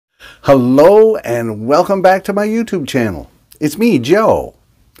Hello and welcome back to my YouTube channel. It's me, Joe.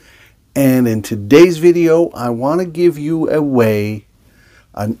 And in today's video, I want to give you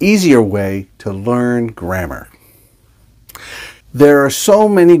an easier way to learn grammar. There are so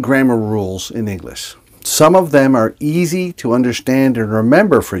many grammar rules in English. Some of them are easy to understand and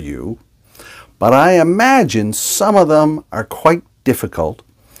remember for you, but I imagine some of them are quite difficult,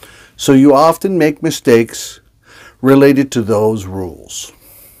 so you often make mistakes related to those rules.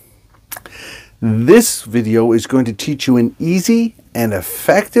 This video is going to teach you an easy and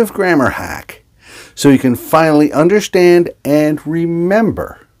effective grammar hack so you can finally understand and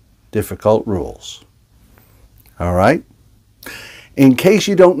remember difficult rules. All right? In case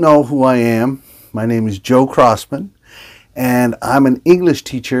you don't know who I am, my name is Joe Crossman, and I'm an English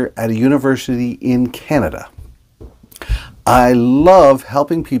teacher at a university in Canada. I love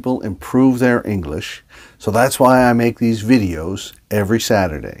helping people improve their English, so that's why I make these videos every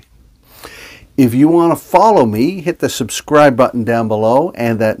Saturday. If you want to follow me, hit the subscribe button down below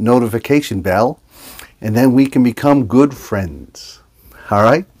and that notification bell, and then we can become good friends. All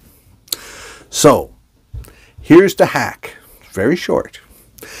right? So, here's the hack. Very short.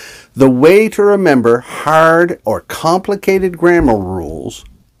 The way to remember hard or complicated grammar rules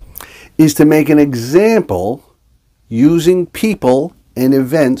is to make an example using people and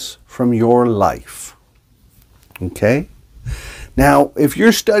events from your life. Okay? Now, if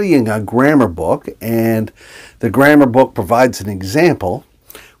you're studying a grammar book and the grammar book provides an example,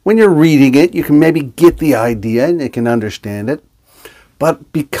 when you're reading it, you can maybe get the idea and you can understand it.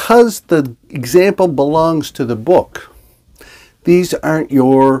 But because the example belongs to the book, these aren't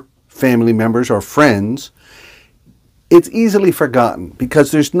your family members or friends, it's easily forgotten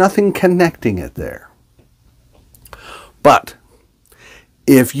because there's nothing connecting it there. But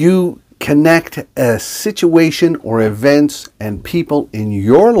if you connect a situation or events and people in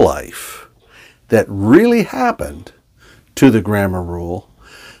your life that really happened to the grammar rule,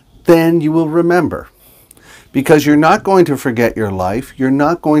 then you will remember. Because you're not going to forget your life, you're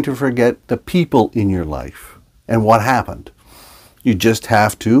not going to forget the people in your life and what happened. You just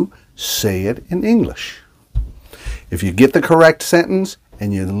have to say it in English. If you get the correct sentence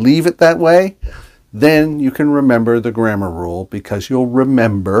and you leave it that way, then you can remember the grammar rule because you'll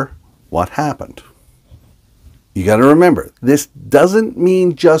remember what happened. You got to remember, this doesn't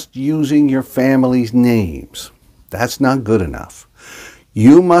mean just using your family's names. That's not good enough.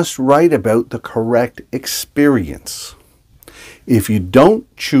 You must write about the correct experience. If you don't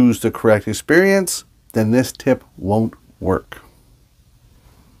choose the correct experience, then this tip won't work.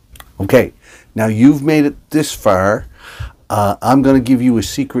 Okay, now you've made it this far. I'm going to give you a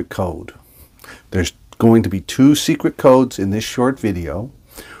secret code. There's going to be 2 secret codes in this short video.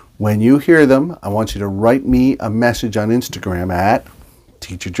 When you hear them, I want you to write me a message on Instagram at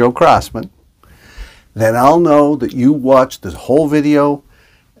Teacher Joe Crossman. Then I'll know that you watched the whole video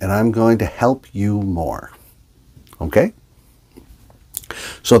and I'm going to help you more. Okay?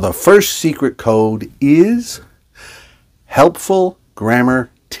 So the first secret code is helpful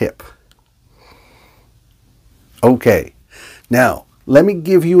grammar tip. Okay, now let me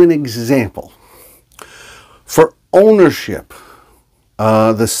give you an example. For ownership,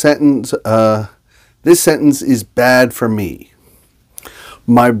 this sentence is bad for me.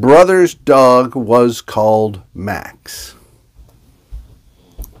 My brother's dog was called Max.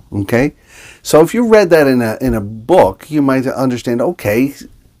 Okay, so if you read that in a book, you might understand, okay,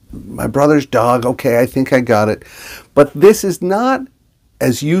 my brother's dog, okay, I think I got it. But this is not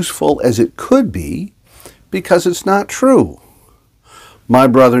as useful as it could be because it's not true. My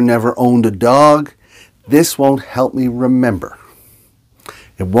brother never owned a dog. This won't help me remember.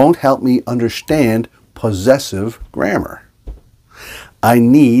 It won't help me understand possessive grammar. I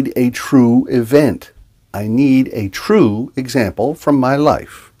need a true event. I need a true example from my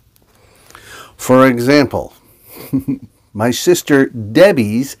life. For example, my sister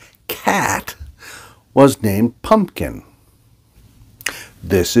Debbie's cat was named Pumpkin.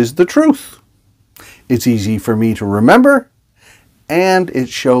 This is the truth. It's easy for me to remember, and it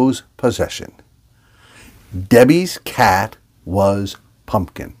shows possession. Debbie's cat was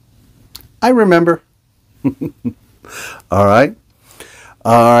Pumpkin. I remember. All right.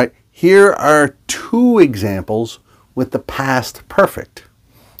 All right. Here are 2 examples with the past perfect.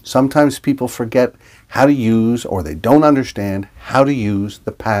 Sometimes people forget how to use, or they don't understand how to use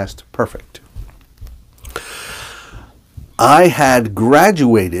the past perfect. I had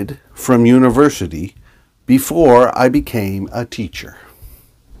graduated from university before I became a teacher.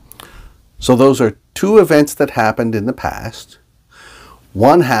 So those are 2 events that happened in the past.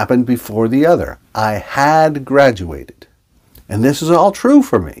 One happened before the other. I had graduated. And this is all true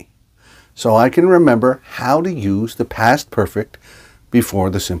for me. so I can remember how to use the past perfect before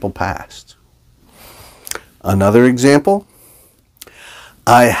the simple past. Another example,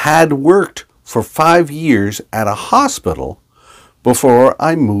 I had worked for 5 years at a hospital before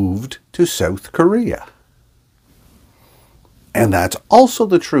I moved to South Korea. And that's also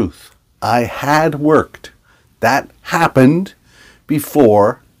the truth. I had worked. That happened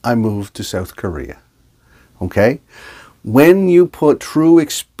before I moved to South Korea. Okay? When you put true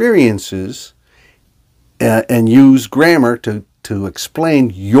experiences and use grammar to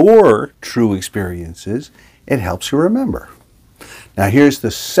explain your true experiences, it helps you remember. Now here's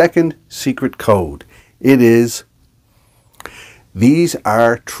the second secret code. It is, these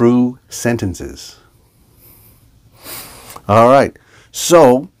are true sentences. All right,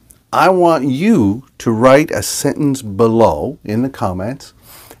 so I want you to write a sentence below in the comments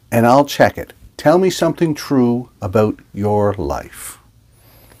and I'll check it. Tell me something true about your life.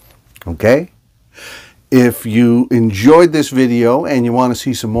 Okay? If you enjoyed this video and you want to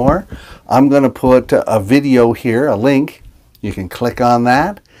see some more, I'm going to put a video here, a link. You can click on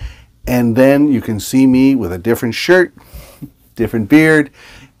that and then you can see me with a different shirt, different beard,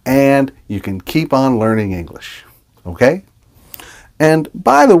 and you can keep on learning English. Okay? And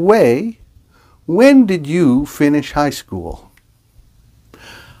by the way, when did you finish high school?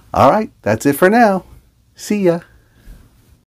 All right, that's it for now. See ya.